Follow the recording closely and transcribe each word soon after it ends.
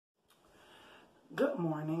Good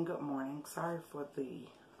morning, good morning. Sorry for the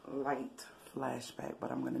light flashback,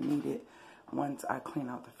 but I'm going to need it once I clean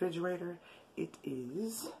out the refrigerator. It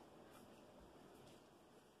is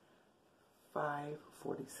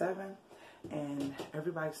 5:47 and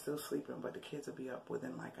everybody's still sleeping, but the kids will be up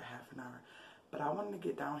within like a half an hour. But I wanted to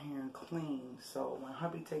get down here and clean, so when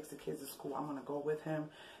hubby takes the kids to school, I'm going to go with him.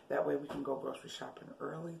 That way we can go grocery shopping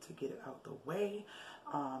early to get it out the way.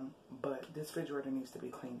 But this refrigerator needs to be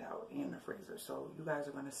cleaned out in the freezer. So you guys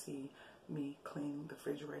are going to see me clean the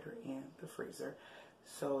refrigerator and the freezer.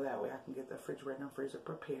 So that way I can get the refrigerator and freezer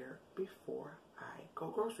prepared before I go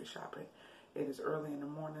grocery shopping. It is early in the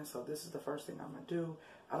morning, so this is the first thing I'm going to do.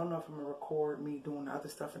 I don't know if I'm going to record me doing the other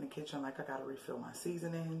stuff in the kitchen, like I got to refill my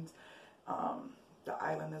seasonings. The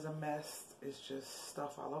island is a mess. It's just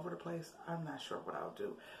stuff all over the place. I'm not sure what I'll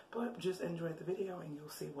do, but just enjoy the video and you'll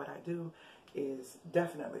see what I do is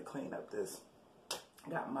definitely clean up this.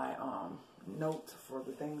 Got my notes for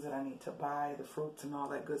the things that I need to buy, the fruits and all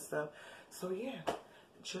that good stuff. So yeah,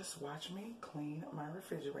 just watch me clean my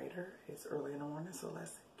refrigerator. It's early in the morning, so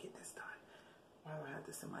let's get this done. Why do I have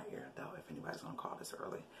this in my ear? I doubt if anybody's gonna call this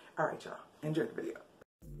early. All right, y'all, enjoy the video.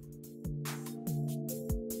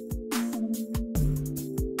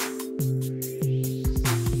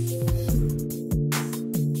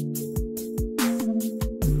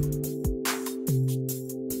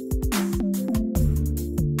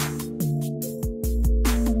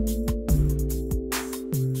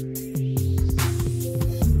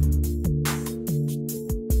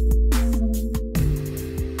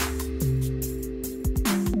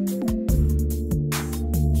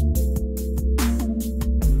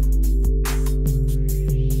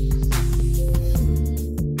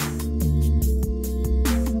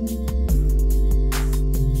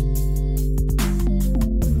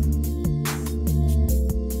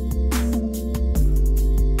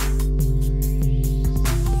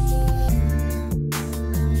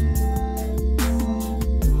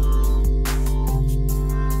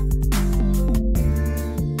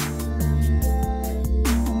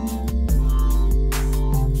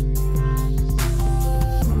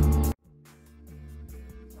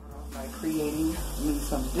 Creating me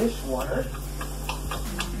some dishwater.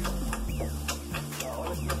 So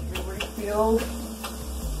let's get it refilled.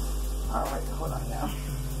 Alright, hold on now.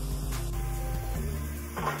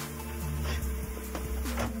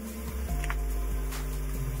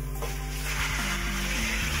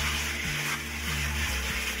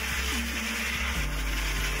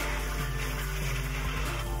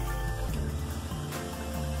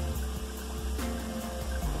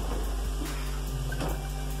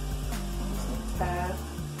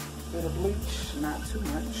 Bit of bleach, not too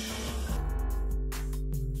much.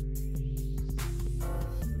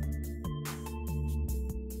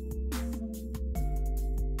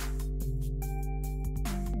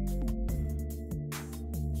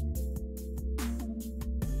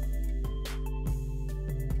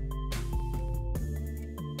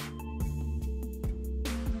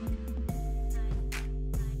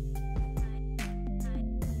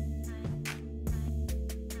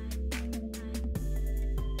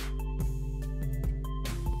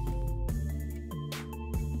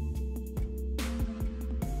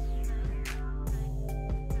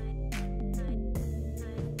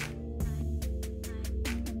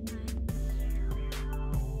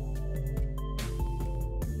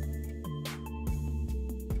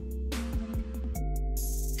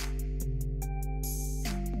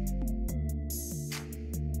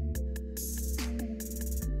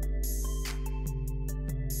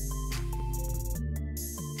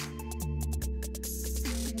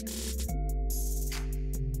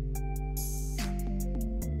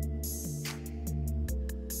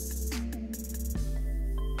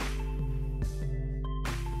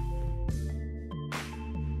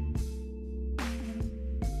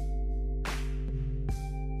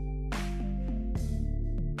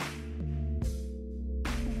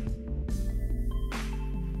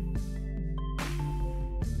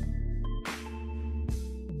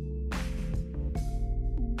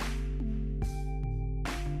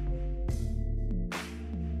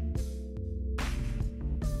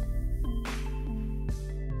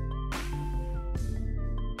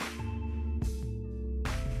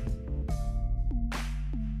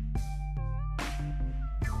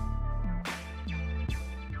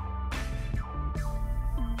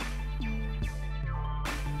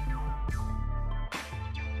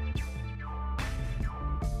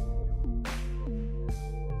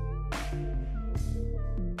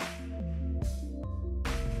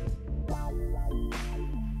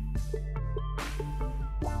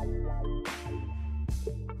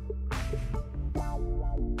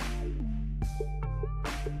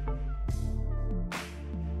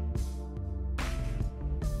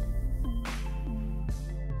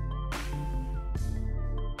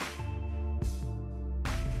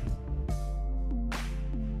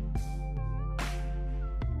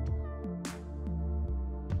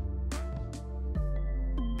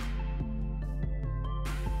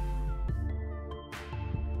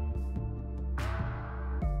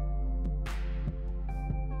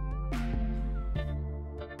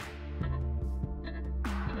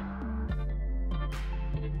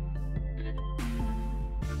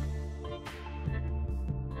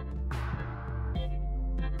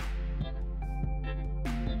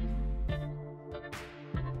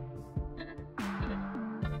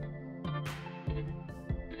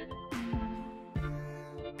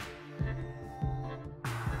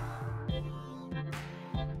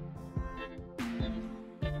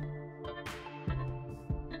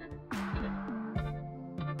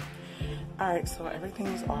 Alright, so everything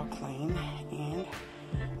is all clean, and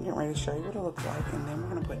I'm getting ready to show you what it looks like, and then we're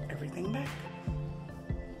going to put everything back.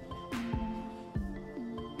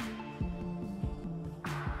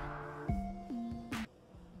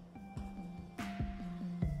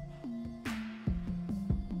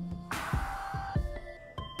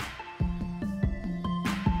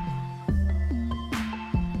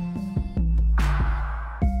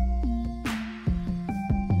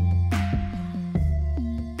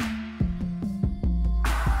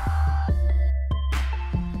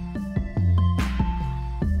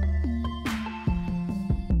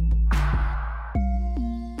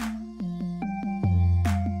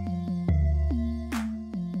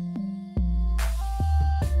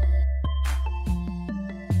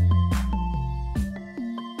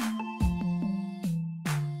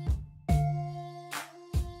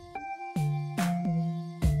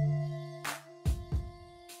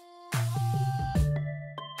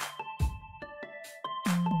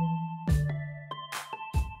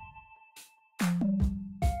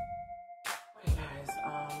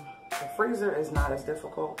 The freezer is not as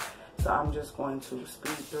difficult, so I'm just going to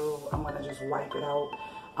speed through. I'm going to just wipe it out.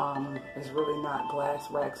 It's really not glass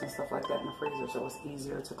racks and stuff like that in the freezer, so it's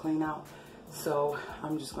easier to clean out. So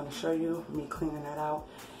I'm just going to show you me cleaning that out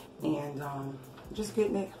and just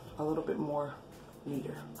getting it a little bit more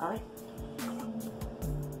neater. All right.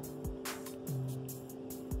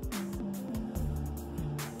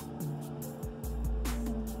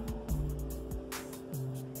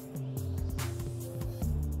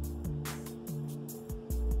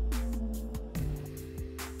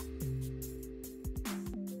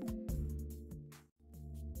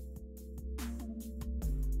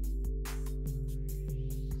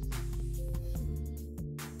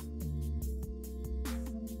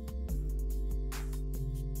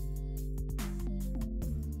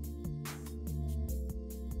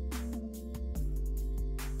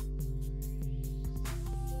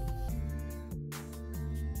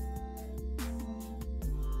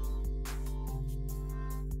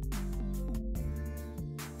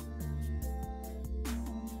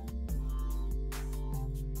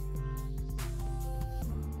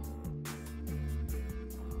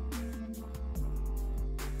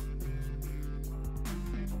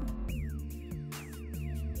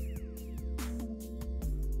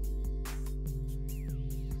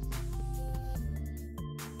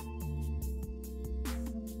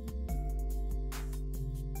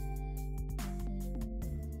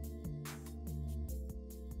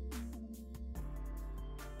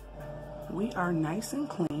 We are nice and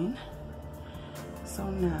clean. So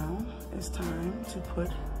now it's time to put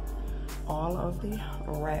all of the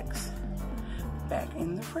racks back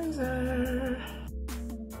in the freezer.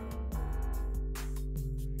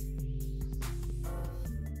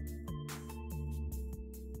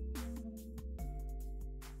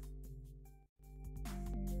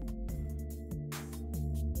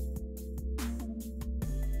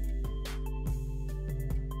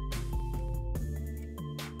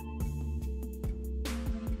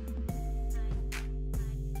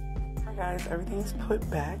 Guys, everything's put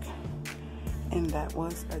back, and that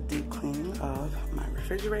was a deep cleaning of my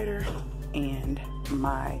refrigerator and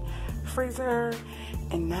my freezer,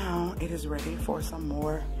 and now it is ready for some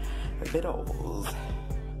more vittles.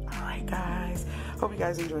 All right guys, hope you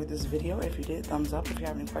guys enjoyed this video. If you did, thumbs up. If you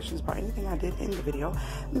have any questions about anything I did in the video,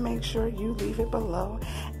 make sure you leave it below,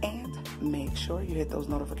 and make sure you hit those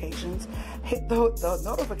notifications. Hit the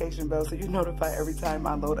notification bell so you're notified every time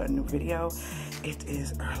I load a new video. It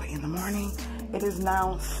is early in the morning. It is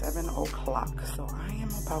now 7 o'clock, so I am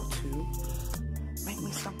about to make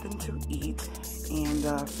me something to eat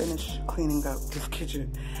and finish cleaning up this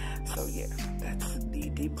kitchen. So yeah, that's the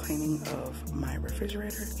deep cleaning of my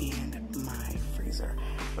refrigerator and my freezer.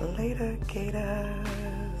 Later, Gator.